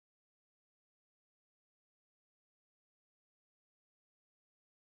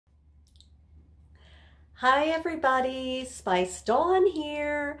Hi everybody, Spice Dawn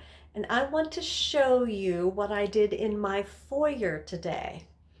here, and I want to show you what I did in my foyer today.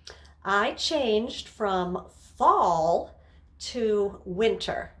 I changed from fall to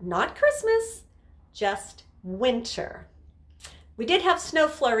winter, not Christmas, just winter. We did have snow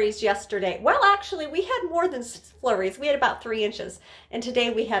flurries yesterday. Well, actually, we had more than flurries. We had about 3 inches, and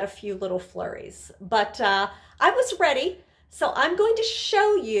today we had a few little flurries. But I was ready. So I'm going to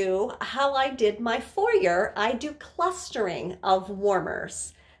show you how I did my foyer. I do clustering of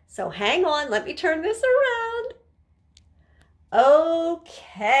warmers. So hang on, let me turn this around.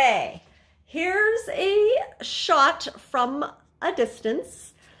 Okay, here's a shot from a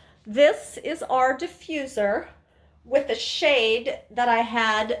distance. This is our diffuser with a shade that I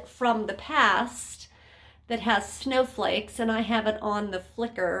had from the past that has snowflakes, and I have it on the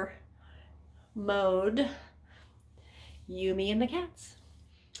flicker mode. Yumi and the cats.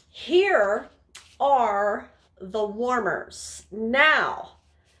 Here are the warmers. Now,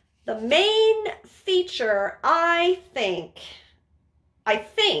 the main feature, I think,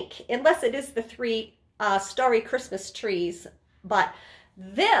 unless it is the 3 starry Christmas trees, but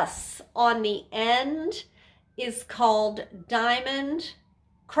this on the end is called Diamond,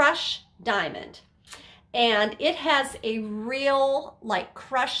 Crush Diamond. And it has a real, like,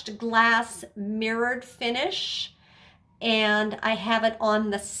 crushed glass mirrored finish. And I have it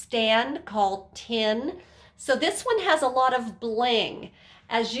on the stand called Tin. So this one has a lot of bling.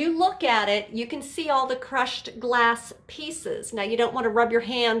 As you look at it, you can see all the crushed glass pieces. Now, you don't want to rub your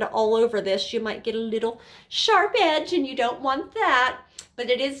hand all over this. You might get a little sharp edge, and you don't want that, but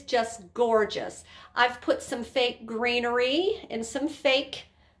it is just gorgeous. I've put some fake greenery and some fake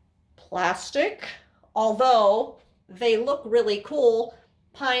plastic, although they look really cool,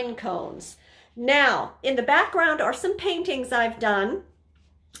 pine cones. Now, in the background are some paintings I've done.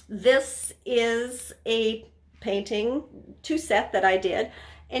 This is a painting 2-set that I did.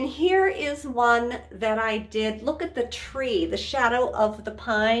 And here is one that I did. Look at the tree, the shadow of the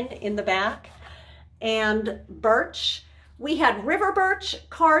pine in the back. And birch. We had river birch,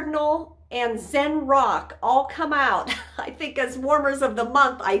 cardinal, and Zen rock all come out, I think, as warmers of the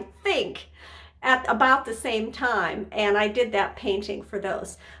month, I think, at about the same time. And I did that painting for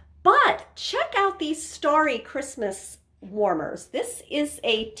those. But check out these starry Christmas warmers. This is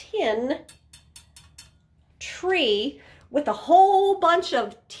a tin tree with a whole bunch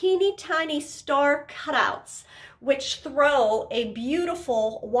of teeny tiny star cutouts, which throw a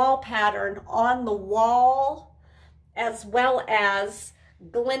beautiful wall pattern on the wall, as well as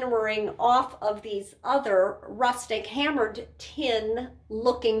glimmering off of these other rustic hammered tin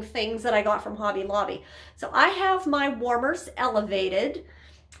looking things that I got from Hobby Lobby. So I have my warmers elevated.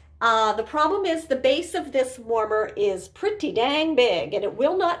 The problem is the base of this warmer is pretty dang big, and it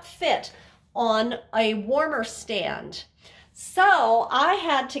will not fit on a warmer stand. So I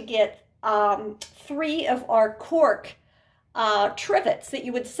had to get 3 of our cork trivets that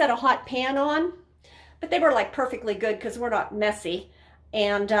you would set a hot pan on, but they were like perfectly good because we're not messy.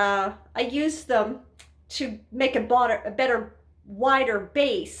 And I used them to make a better, wider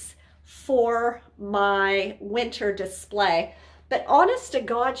base for my winter display. But honest to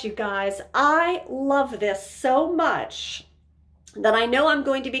God, you guys, I love this so much that I know I'm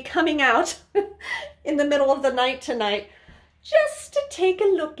going to be coming out in the middle of the night tonight just to take a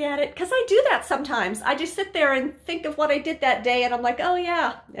look at it. Because I do that sometimes. I just sit there and think of what I did that day, and I'm like, oh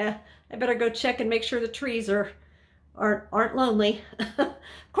yeah, I better go check and make sure the trees aren't lonely. Of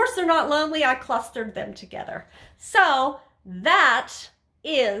course they're not lonely. I clustered them together. So that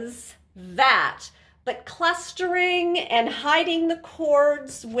is that. But clustering and hiding the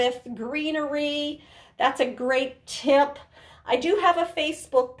cords with greenery, that's a great tip. I do have a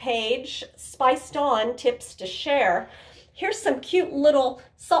Facebook page, Spice Dawn Tips to Share. Here's some cute little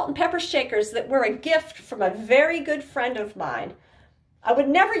salt and pepper shakers that were a gift from a very good friend of mine. I would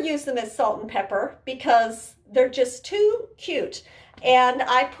never use them as salt and pepper because they're just too cute. And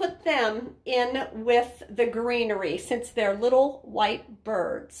I put them in with the greenery since they're little white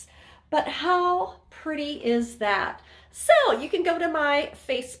birds. But how pretty is that? So you can go to my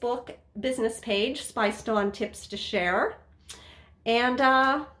Facebook business page, Spice Dawn Tips to Share. And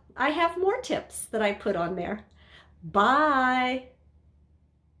I have more tips that I put on there. Bye.